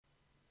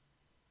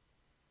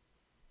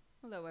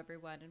Hello,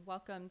 everyone, and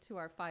welcome to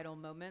our final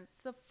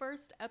moments, the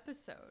first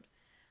episode.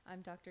 I'm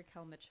Dr.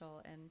 Kel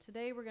Mitchell, and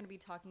today we're going to be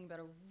talking about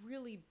a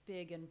really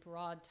big and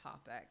broad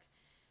topic,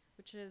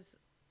 which is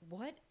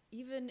what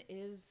even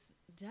is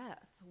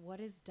death?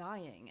 What is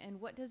dying? And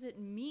what does it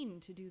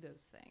mean to do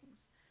those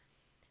things?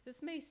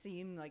 This may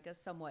seem like a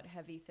somewhat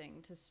heavy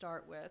thing to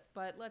start with,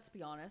 but let's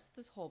be honest,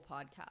 this whole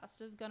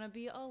podcast is going to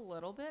be a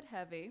little bit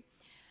heavy.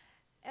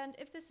 And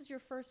if this is your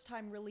first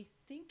time really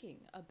thinking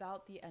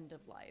about the end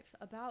of life,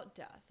 about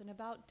death, and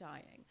about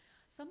dying,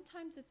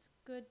 sometimes it's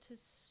good to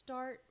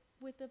start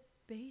with a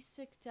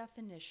basic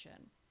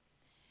definition.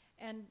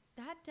 And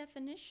that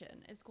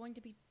definition is going to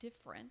be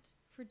different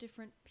for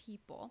different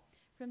people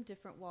from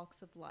different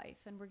walks of life.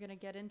 And we're going to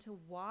get into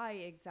why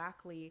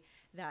exactly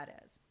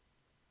that is.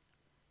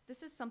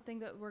 This is something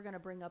that we're going to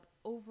bring up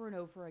over and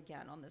over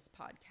again on this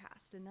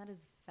podcast, and that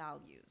is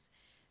values.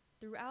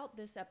 Throughout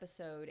this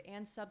episode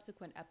and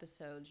subsequent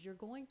episodes, you're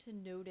going to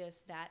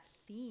notice that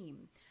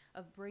theme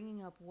of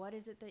bringing up what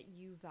is it that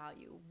you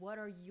value, what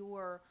are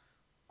your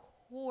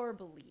core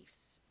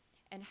beliefs,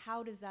 and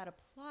how does that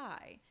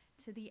apply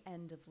to the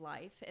end of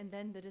life, and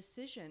then the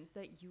decisions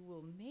that you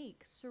will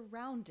make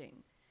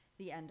surrounding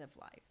the end of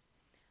life.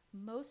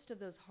 Most of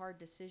those hard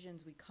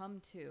decisions we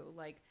come to,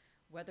 like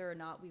whether or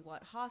not we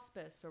want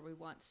hospice or we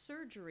want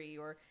surgery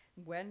or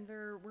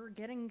whether we're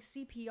getting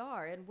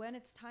CPR and when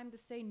it's time to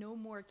say no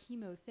more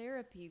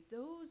chemotherapy,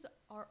 those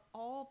are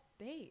all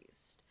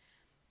based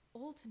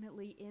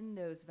ultimately in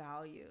those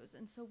values.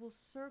 And so we'll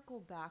circle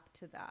back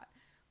to that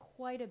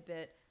quite a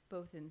bit,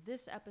 both in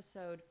this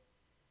episode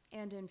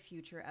and in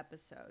future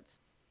episodes.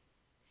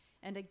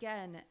 And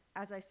again,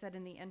 as I said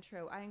in the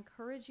intro, I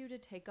encourage you to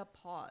take a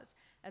pause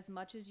as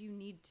much as you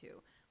need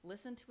to.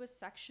 Listen to a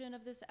section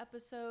of this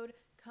episode,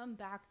 come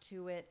back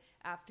to it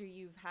after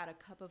you've had a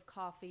cup of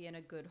coffee and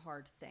a good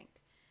hard think.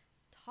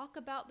 Talk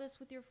about this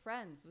with your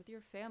friends, with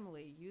your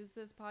family. Use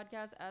this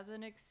podcast as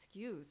an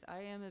excuse. I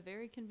am a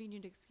very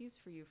convenient excuse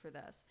for you for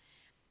this.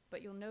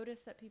 But you'll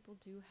notice that people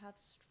do have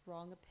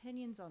strong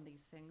opinions on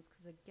these things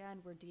because, again,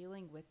 we're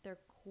dealing with their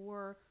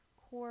core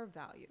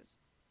values.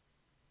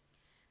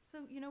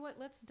 So, you know what?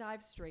 Let's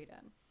dive straight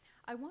in.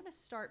 I want to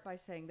start by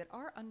saying that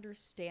our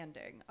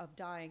understanding of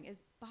dying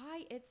is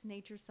by its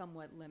nature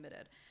somewhat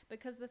limited,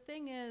 because the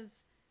thing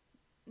is,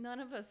 none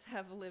of us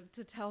have lived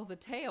to tell the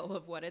tale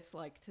of what it's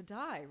like to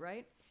die,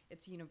 right?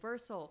 It's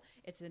universal,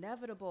 it's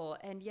inevitable,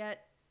 and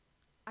yet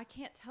I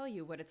can't tell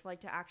you what it's like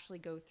to actually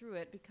go through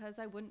it because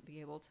I wouldn't be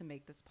able to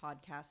make this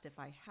podcast if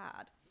I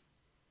had.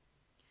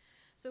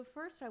 So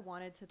first I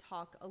wanted to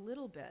talk a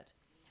little bit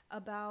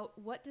about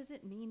what does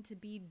it mean to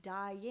be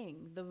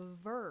dying, the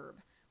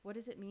verb. What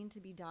does it mean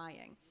to be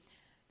dying?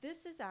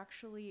 This is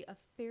actually a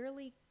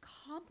fairly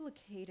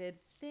complicated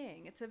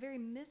thing. It's a very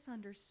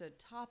misunderstood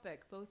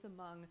topic, both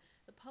among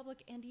the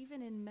public and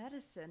even in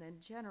medicine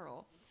in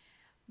general.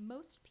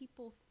 Most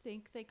people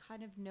think they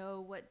kind of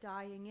know what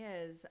dying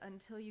is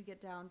until you get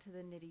down to the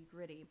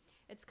nitty-gritty.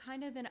 It's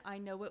kind of an I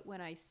know it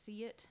when I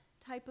see it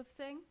type of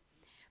thing,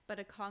 but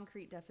a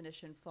concrete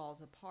definition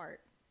falls apart.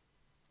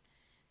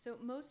 So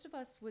most of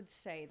us would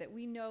say that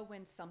we know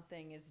when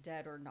something is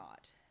dead or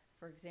not.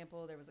 For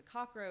example, there was a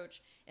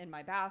cockroach in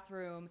my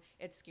bathroom.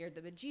 It scared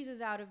the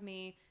bejesus out of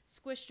me,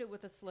 squished it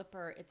with a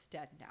slipper. It's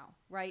dead now,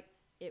 right?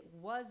 It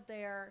was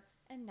there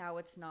and now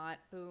it's not.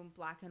 Boom,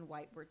 black and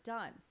white, we're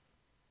done.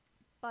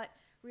 But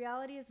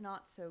reality is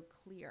not so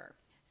clear.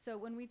 So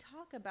when we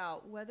talk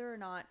about whether or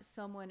not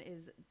someone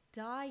is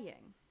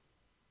dying,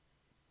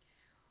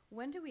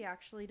 when do we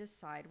actually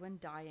decide when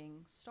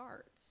dying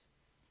starts?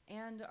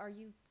 And are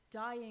you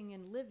dying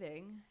and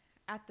living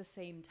at the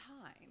same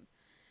time?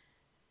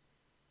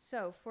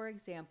 So, for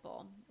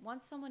example,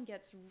 once someone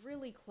gets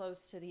really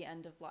close to the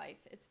end of life,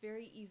 it's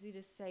very easy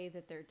to say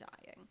that they're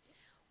dying.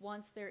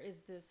 Once there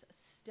is this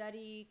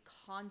steady,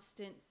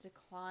 constant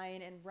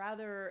decline, and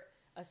rather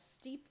a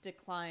steep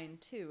decline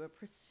too, a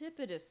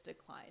precipitous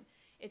decline,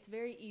 it's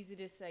very easy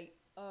to say,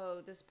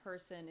 oh, this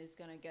person is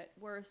going to get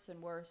worse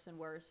and worse and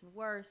worse and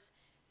worse.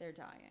 They're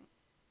dying.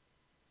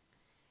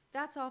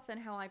 That's often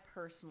how I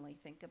personally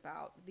think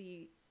about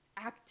the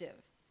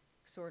active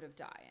sort of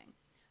dying.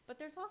 But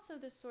there's also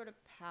this sort of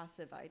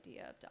passive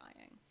idea of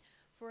dying.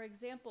 For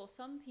example,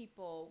 some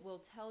people will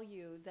tell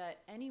you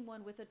that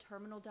anyone with a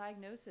terminal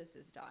diagnosis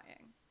is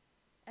dying.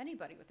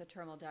 Anybody with a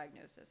terminal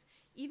diagnosis,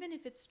 even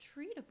if it's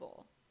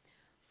treatable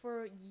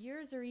for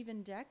years or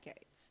even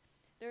decades.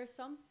 There are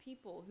some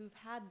people who've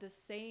had the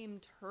same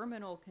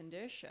terminal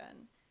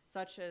condition,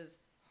 such as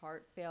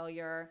heart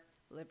failure,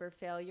 liver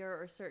failure,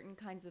 or certain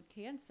kinds of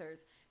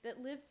cancers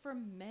that live for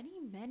many,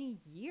 many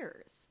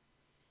years.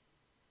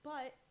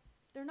 But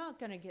they're not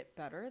going to get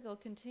better. They'll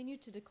continue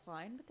to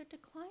decline, but their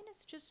decline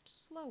is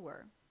just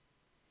slower.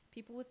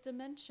 People with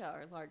dementia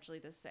are largely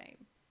the same.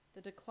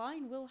 The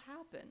decline will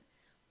happen,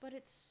 but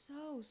it's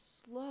so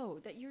slow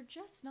that you're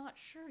just not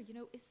sure,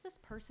 is this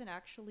person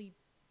actually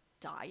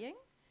dying?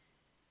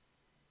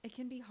 It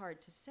can be hard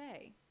to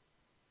say.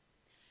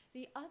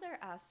 The other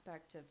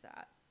aspect of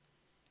that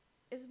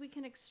is we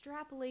can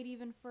extrapolate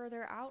even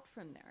further out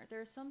from there. There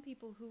are some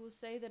people who will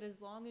say that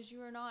as long as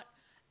you are not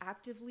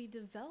actively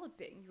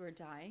developing, you are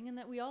dying, and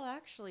that we all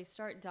actually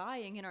start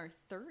dying in our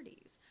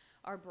 30s.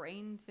 Our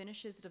brain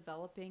finishes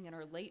developing in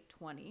our late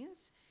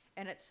 20s,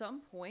 and at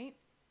some point,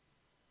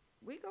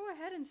 we go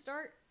ahead and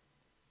start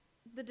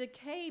the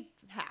decay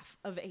half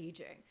of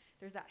aging.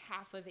 There's that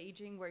half of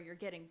aging where you're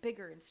getting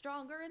bigger and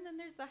stronger, and then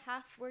there's the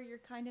half where you're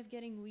kind of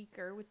getting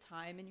weaker with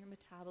time and your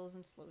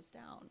metabolism slows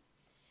down.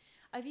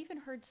 I've even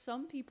heard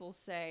some people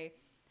say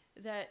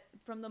that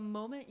from the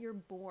moment you're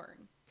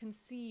born,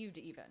 conceived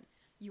even,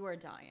 you are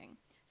dying,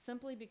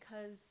 simply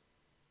because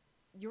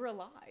you're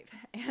alive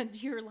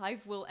and your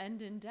life will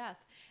end in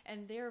death,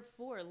 and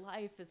therefore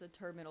life is a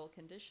terminal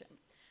condition.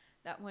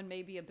 That one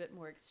may be a bit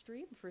more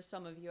extreme for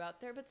some of you out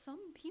there, but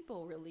some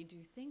people really do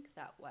think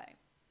that way.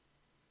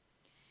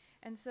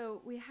 And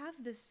so we have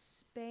this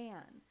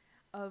span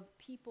of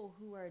people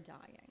who are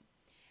dying.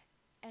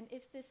 And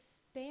if this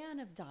span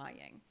of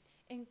dying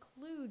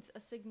includes a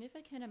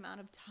significant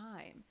amount of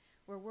time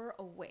where we're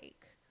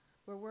awake,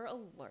 where we're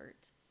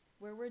alert,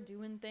 where we're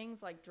doing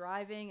things like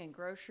driving and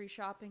grocery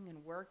shopping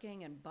and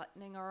working and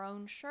buttoning our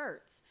own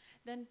shirts,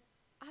 then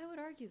I would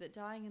argue that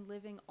dying and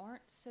living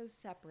aren't so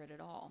separate at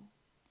all,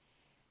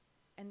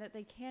 and that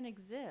they can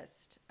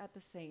exist at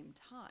the same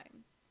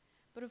time.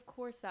 But of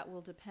course, that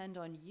will depend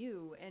on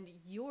you and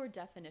your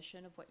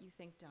definition of what you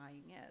think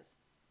dying is.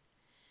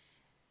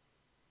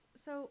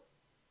 So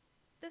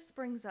this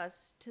brings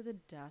us to the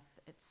death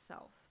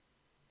itself.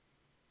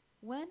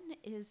 When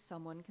is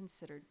someone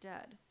considered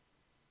dead?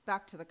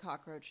 Back to the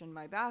cockroach in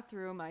my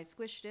bathroom, I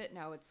squished it,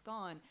 now it's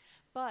gone.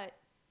 But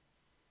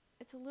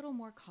it's a little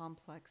more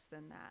complex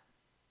than that.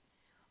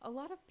 A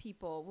lot of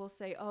people will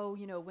say, oh,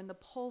 when the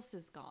pulse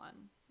is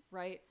gone,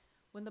 right?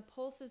 When the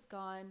pulse is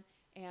gone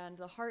and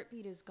the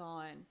heartbeat is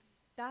gone,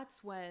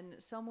 that's when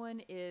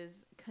someone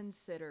is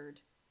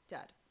considered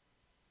dead.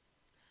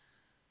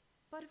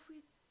 But if we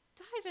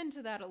dive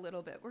into that a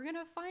little bit, we're going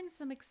to find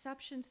some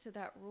exceptions to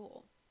that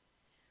rule.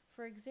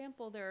 For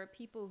example, there are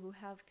people who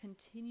have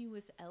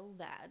continuous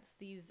LVADs,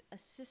 these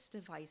assist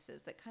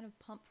devices that kind of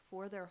pump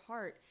for their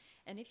heart.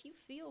 And if you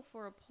feel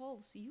for a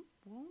pulse, you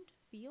won't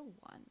feel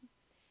one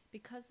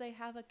because they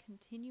have a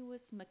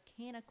continuous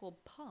mechanical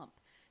pump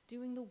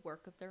doing the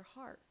work of their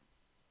heart.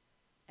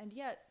 And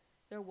yet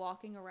they're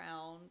walking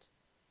around,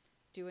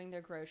 doing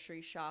their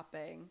grocery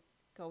shopping,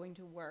 going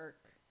to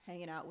work,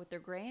 hanging out with their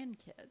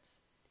grandkids.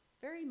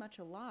 Very much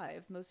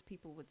alive, most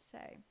people would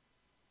say.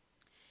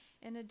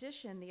 In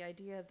addition, the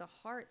idea of the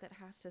heart that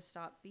has to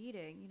stop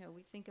beating,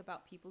 we think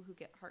about people who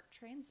get heart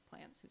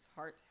transplants whose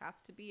hearts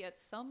have to be at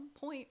some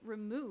point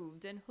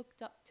removed and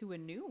hooked up to a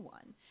new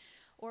one.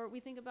 Or we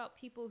think about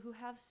people who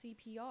have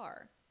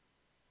CPR.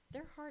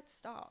 Their heart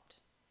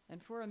stopped,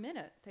 and for a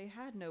minute they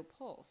had no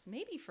pulse.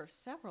 Maybe for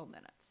several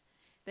minutes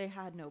they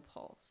had no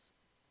pulse,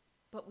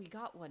 but we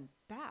got one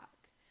back.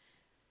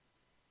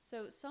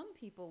 So some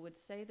people would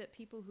say that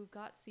people who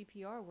got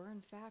CPR were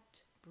in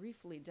fact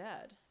briefly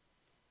dead.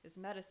 Is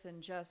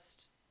medicine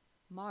just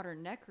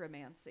modern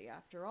necromancy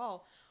after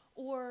all?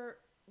 Or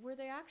were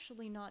they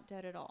actually not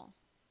dead at all?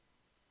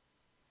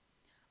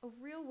 A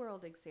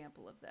real-world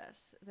example of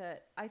this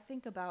that I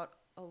think about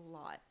a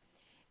lot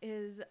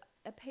is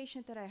a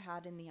patient that I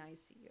had in the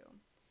ICU.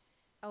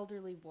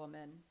 Elderly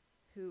woman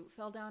who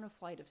fell down a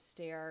flight of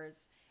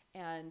stairs,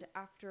 and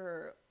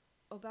after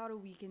about a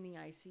week in the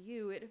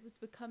ICU, it was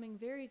becoming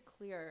very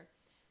clear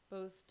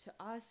both to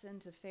us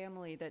and to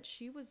family that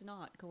she was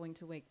not going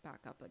to wake back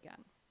up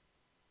again.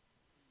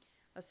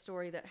 A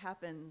story that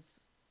happens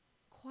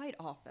quite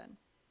often.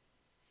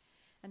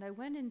 And I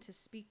went in to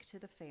speak to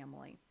the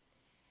family.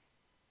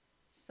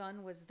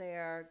 Son was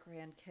there,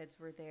 grandkids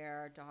were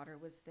there, daughter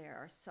was there.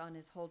 Our son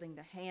is holding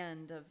the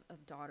hand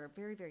of daughter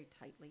very, very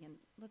tightly. And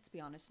let's be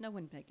honest, no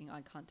one's making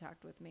eye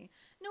contact with me.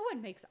 No one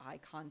makes eye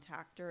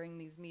contact during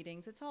these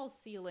meetings. It's all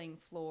ceiling,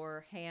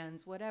 floor,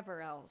 hands,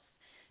 whatever else,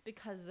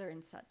 because they're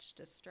in such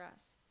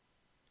distress.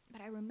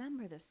 But I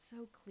remember this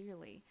so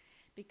clearly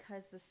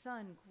because the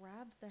son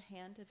grabbed the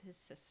hand of his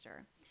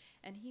sister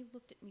and he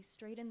looked at me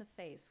straight in the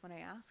face when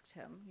I asked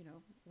him,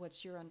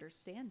 what's your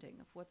understanding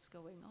of what's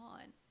going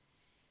on?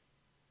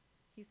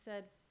 He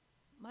said,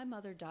 my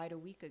mother died a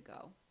week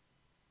ago.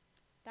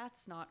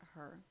 That's not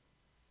her.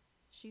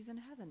 She's in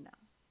heaven now.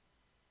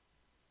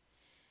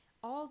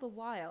 All the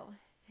while,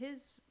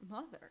 his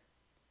mother,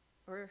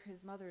 or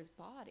his mother's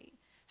body,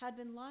 had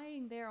been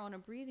lying there on a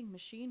breathing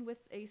machine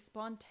with a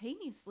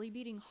spontaneously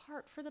beating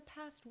heart for the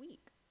past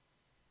week.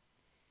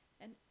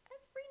 And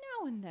every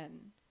now and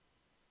then,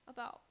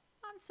 about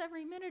once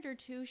every minute or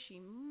two, she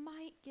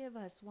might give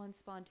us one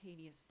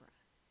spontaneous breath.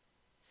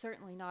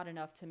 Certainly not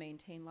enough to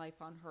maintain life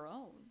on her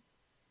own.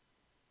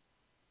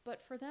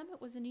 But for them,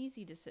 it was an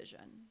easy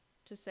decision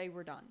to say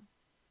we're done,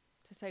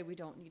 to say we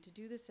don't need to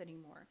do this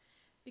anymore,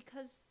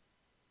 because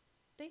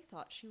they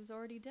thought she was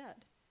already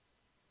dead.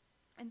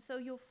 And so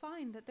you'll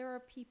find that there are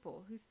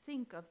people who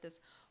think of this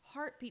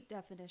heartbeat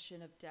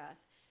definition of death,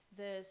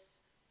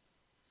 this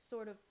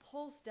sort of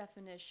pulse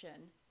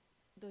definition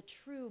the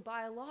true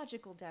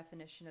biological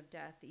definition of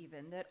death,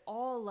 even, that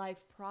all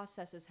life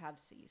processes have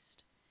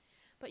ceased.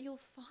 But you'll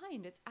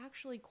find it's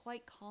actually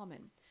quite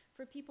common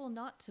for people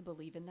not to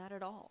believe in that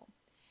at all,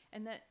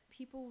 and that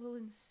people will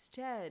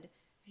instead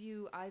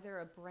view either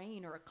a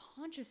brain or a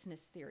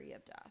consciousness theory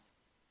of death.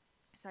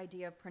 This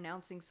idea of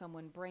pronouncing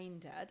someone brain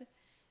dead.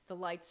 The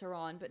lights are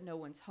on, but no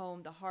one's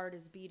home. The heart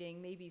is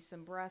beating. Maybe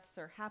some breaths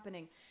are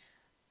happening.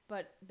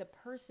 But the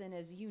person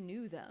as you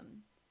knew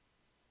them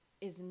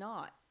is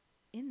not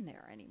in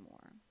there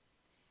anymore,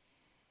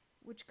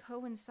 which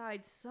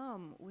coincides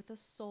some with a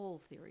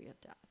soul theory of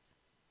death.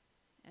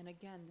 And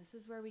again, this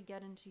is where we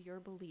get into your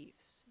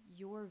beliefs,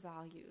 your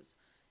values.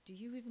 Do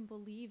you even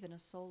believe in a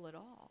soul at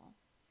all?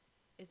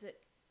 Is it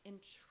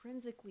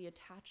intrinsically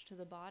attached to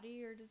the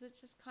body, or does it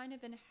just kind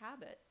of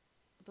inhabit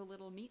the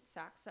little meat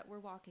sacks that we're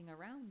walking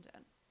around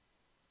in?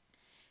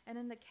 And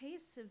in the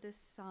case of this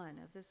son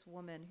of this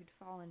woman who'd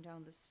fallen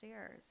down the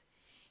stairs,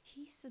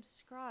 he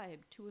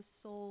subscribed to a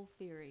soul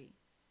theory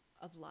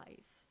of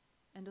life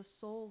and a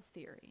soul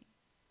theory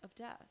of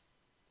death.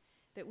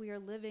 That we are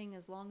living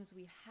as long as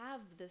we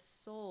have this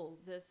soul,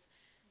 this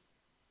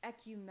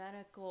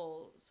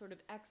ecumenical, sort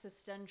of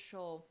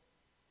existential,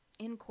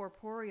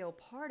 incorporeal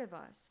part of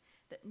us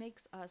that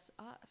makes us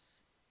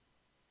us.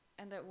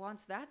 And that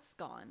once that's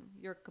gone,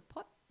 you're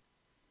kaput.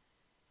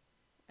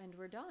 And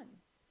we're done.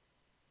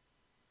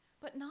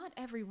 But not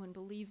everyone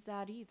believes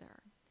that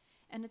either.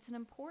 And it's an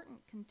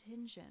important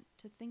contingent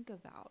to think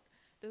about.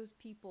 Those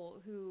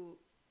people who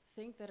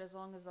think that as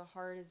long as the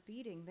heart is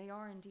beating, they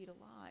are indeed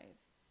alive.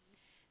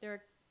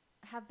 There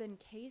have been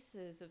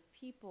cases of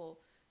people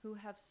who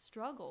have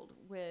struggled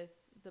with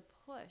the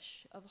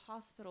push of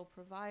hospital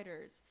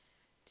providers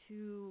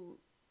to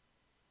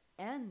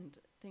end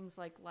things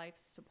like life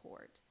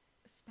support,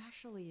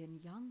 especially in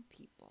young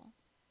people,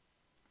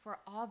 for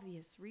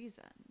obvious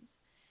reasons,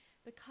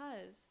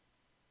 because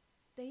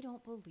they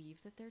don't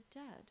believe that they're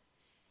dead.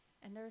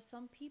 And there are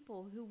some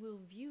people who will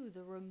view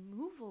the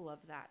removal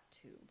of that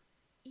tube,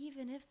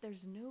 even if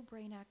there's no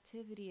brain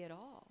activity at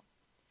all,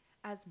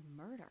 as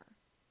murder.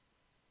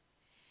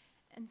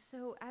 And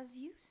so as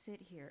you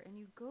sit here and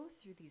you go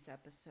through these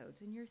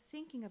episodes and you're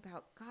thinking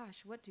about,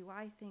 gosh, what do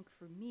I think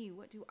for me?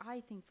 What do I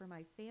think for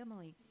my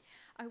family?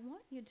 I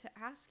want you to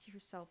ask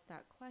yourself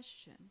that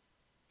question.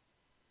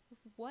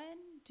 When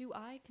do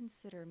I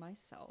consider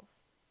myself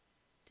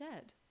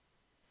dead?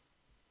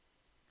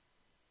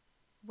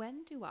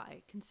 When do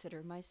I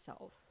consider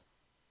myself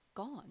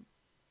gone?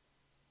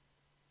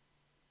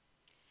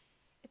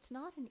 It's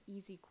not an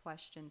easy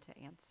question to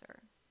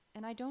answer,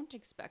 and I don't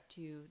expect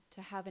you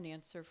to have an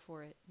answer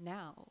for it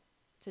now,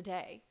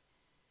 today.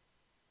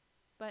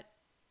 But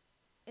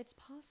it's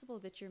possible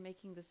that you're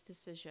making this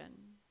decision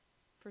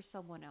for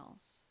someone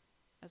else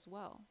as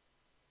well.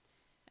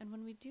 And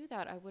when we do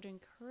that, I would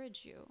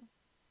encourage you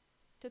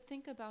to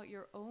think about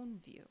your own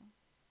view,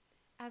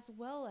 as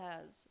well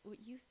as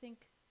what you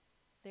think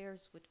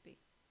theirs would be.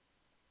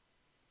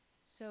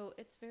 So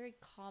it's very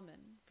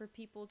common for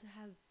people to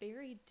have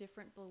very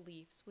different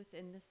beliefs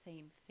within the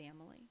same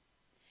family.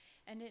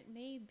 And it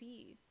may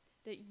be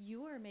that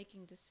you are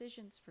making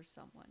decisions for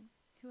someone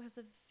who has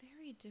a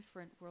very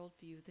different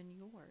worldview than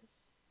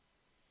yours.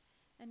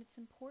 And it's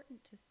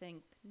important to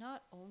think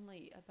not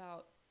only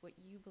about what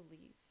you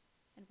believe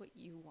and what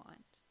you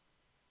want,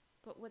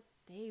 but what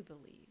they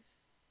believe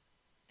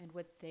and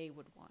what they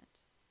would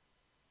want.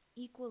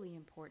 Equally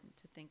important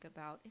to think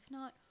about, if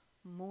not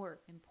more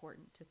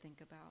important to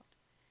think about,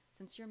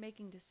 since you're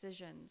making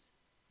decisions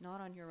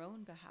not on your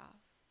own behalf,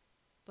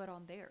 but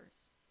on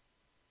theirs.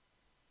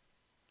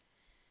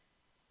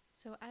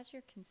 So as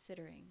you're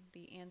considering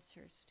the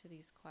answers to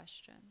these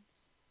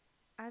questions,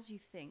 as you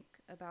think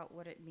about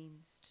what it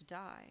means to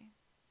die,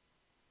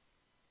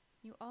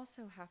 you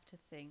also have to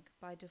think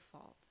by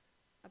default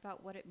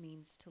about what it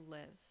means to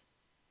live.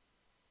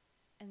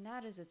 And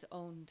that is its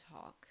own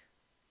talk,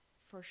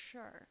 for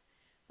sure.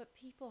 But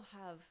people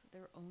have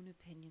their own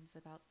opinions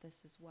about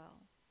this as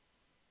well,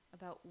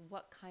 about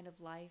what kind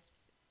of life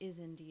is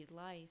indeed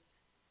life,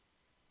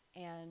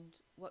 and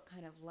what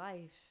kind of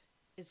life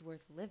is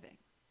worth living.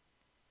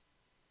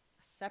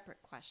 A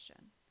separate question,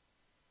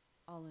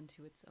 all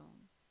into its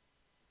own.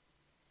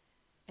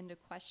 And a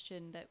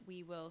question that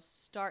we will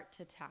start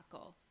to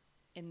tackle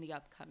in the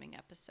upcoming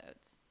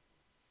episodes.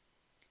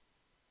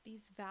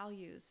 These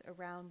values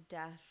around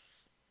death,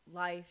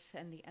 life,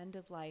 and the end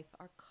of life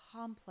are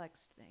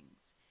complex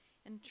things,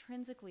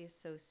 intrinsically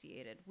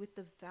associated with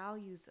the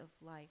values of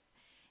life.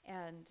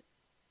 And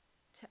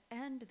to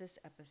end this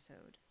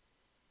episode,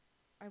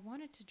 I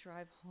wanted to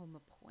drive home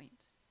a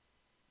point.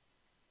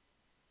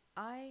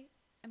 I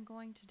am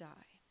going to die.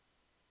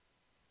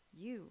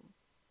 You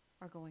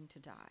are going to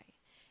die.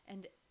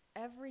 And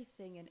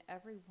everything and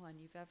everyone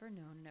you've ever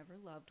known and ever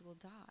loved will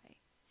die.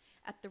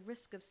 At the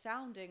risk of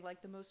sounding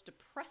like the most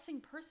depressing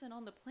person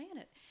on the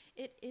planet,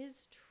 it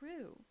is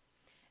true.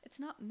 It's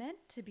not meant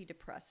to be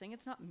depressing.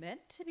 It's not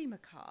meant to be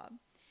macabre.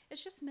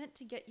 It's just meant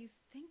to get you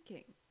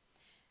thinking.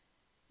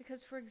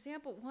 Because, for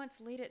example,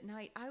 once late at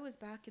night, I was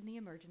back in the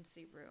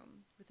emergency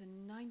room with a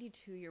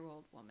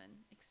 92-year-old woman,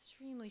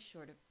 extremely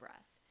short of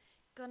breath,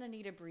 gonna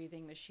need a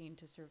breathing machine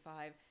to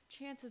survive,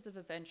 chances of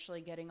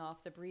eventually getting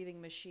off the breathing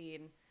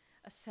machine,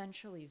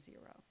 essentially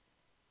zero,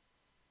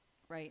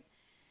 right?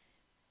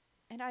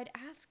 And I'd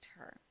asked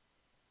her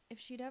if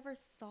she'd ever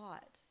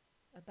thought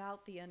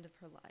about the end of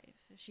her life,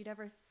 if she'd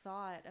ever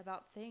thought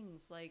about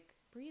things like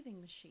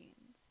breathing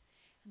machines.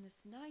 And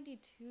this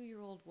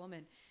 92-year-old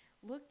woman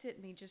looked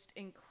at me just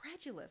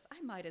incredulous.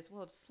 I might as well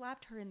have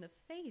slapped her in the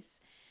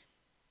face.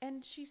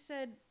 And she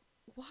said,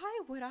 "Why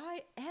would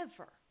I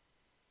ever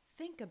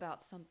think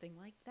about something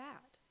like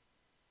that?"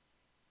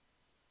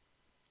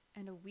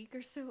 And a week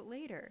or so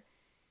later,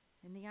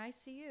 in the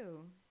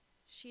ICU,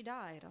 she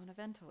died on a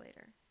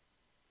ventilator.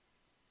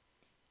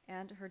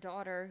 And her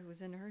daughter, who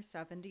was in her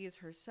 70s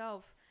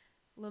herself,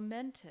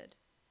 lamented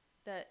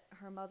that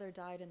her mother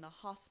died in the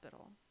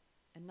hospital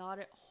and not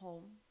at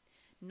home,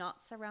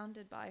 not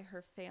surrounded by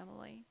her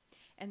family.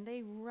 And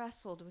they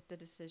wrestled with the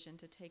decision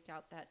to take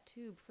out that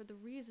tube for the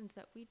reasons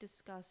that we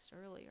discussed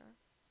earlier.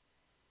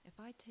 If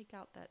I take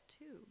out that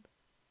tube,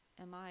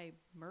 am I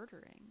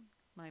murdering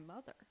my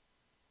mother?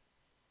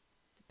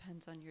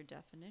 Depends on your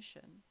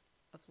definition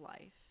of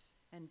life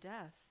and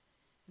death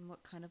and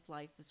what kind of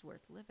life is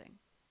worth living.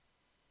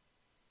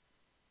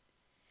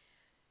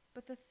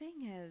 But the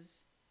thing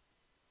is,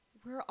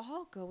 we're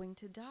all going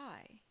to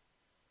die.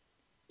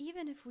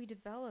 Even if we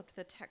developed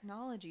the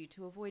technology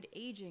to avoid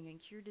aging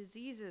and cure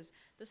diseases,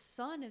 the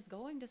sun is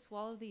going to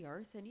swallow the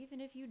earth. And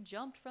even if you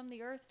jumped from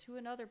the earth to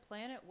another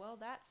planet, well,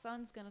 that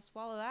sun's going to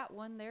swallow that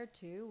one there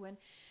too. And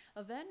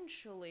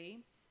eventually,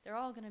 they're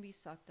all going to be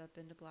sucked up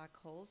into black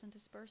holes and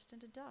dispersed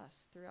into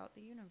dust throughout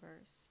the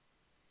universe.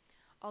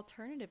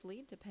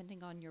 Alternatively,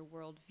 depending on your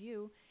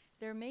worldview,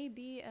 there may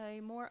be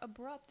a more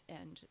abrupt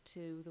end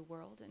to the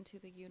world and to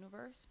the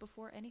universe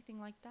before anything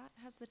like that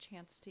has the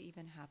chance to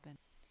even happen.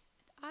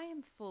 I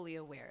am fully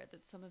aware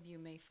that some of you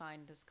may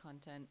find this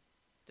content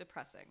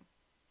depressing,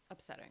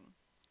 upsetting,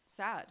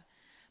 sad,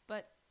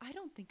 but I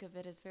don't think of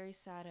it as very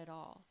sad at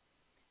all.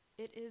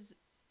 It is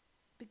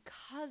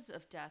because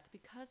of death,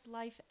 because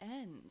life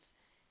ends,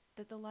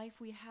 that the life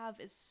we have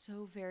is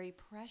so very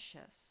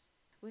precious.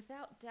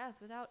 Without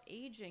death, without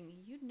aging,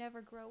 you'd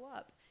never grow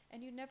up,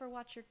 and you'd never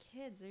watch your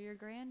kids or your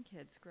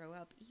grandkids grow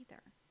up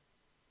either.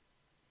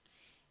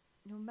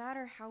 No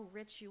matter how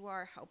rich you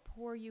are, how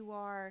poor you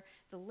are,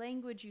 the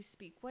language you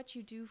speak, what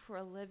you do for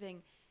a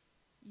living,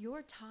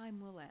 your time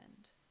will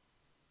end.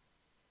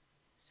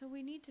 So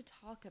we need to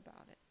talk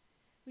about it.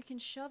 We can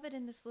shove it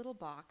in this little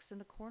box in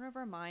the corner of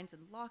our minds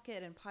and lock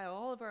it and pile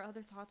all of our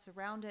other thoughts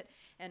around it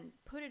and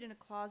put it in a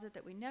closet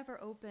that we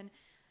never open.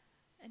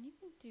 And you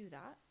can do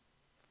that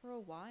for a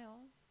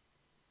while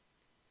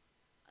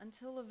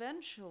until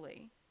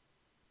eventually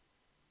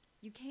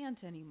you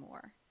can't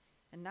anymore.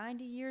 And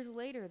 90 years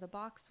later, the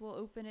box will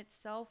open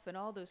itself and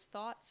all those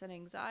thoughts and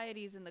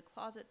anxieties in the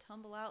closet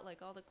tumble out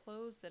like all the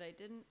clothes that I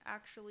didn't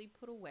actually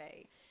put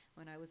away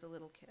when I was a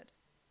little kid.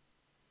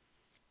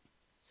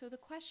 So the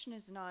question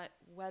is not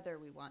whether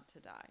we want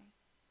to die.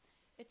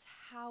 It's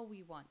how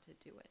we want to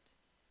do it.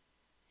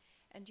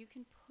 And you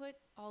can put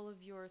all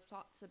of your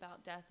thoughts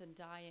about death and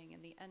dying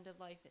and the end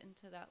of life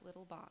into that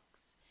little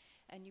box.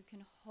 And you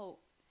can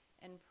hope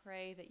and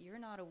pray that you're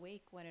not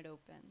awake when it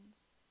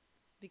opens,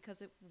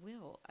 because it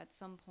will at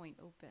some point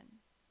open.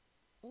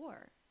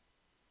 Or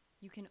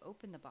you can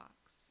open the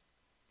box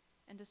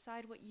and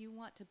decide what you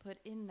want to put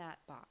in that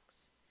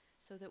box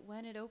so that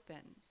when it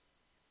opens,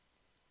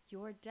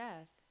 your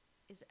death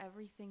is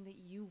everything that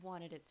you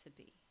wanted it to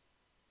be.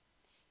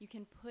 You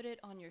can put it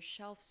on your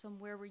shelf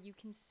somewhere where you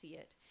can see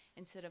it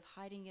instead of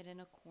hiding it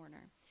in a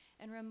corner,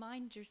 and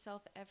remind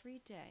yourself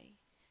every day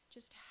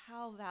just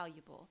how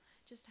valuable,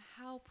 just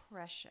how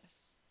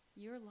precious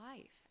your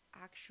life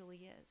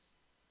actually is.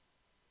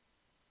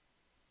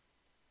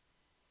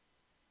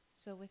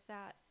 So with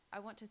that, I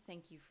want to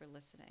thank you for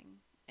listening.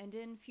 And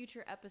in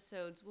future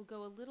episodes, we'll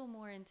go a little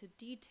more into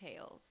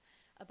details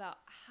about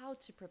how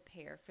to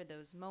prepare for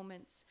those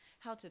moments,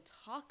 how to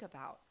talk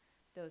about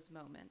those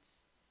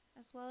moments,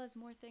 as well as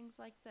more things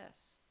like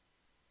this.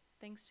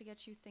 Things to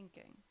get you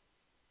thinking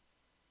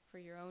for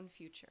your own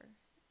future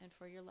and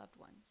for your loved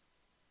ones.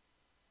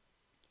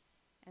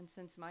 And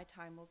since my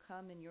time will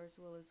come and yours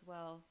will as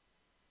well,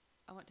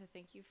 I want to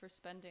thank you for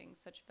spending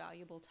such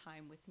valuable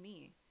time with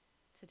me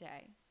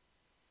today.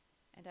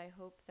 And I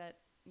hope that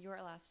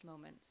your last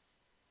moments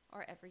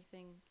are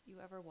everything you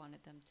ever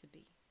wanted them to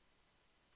be.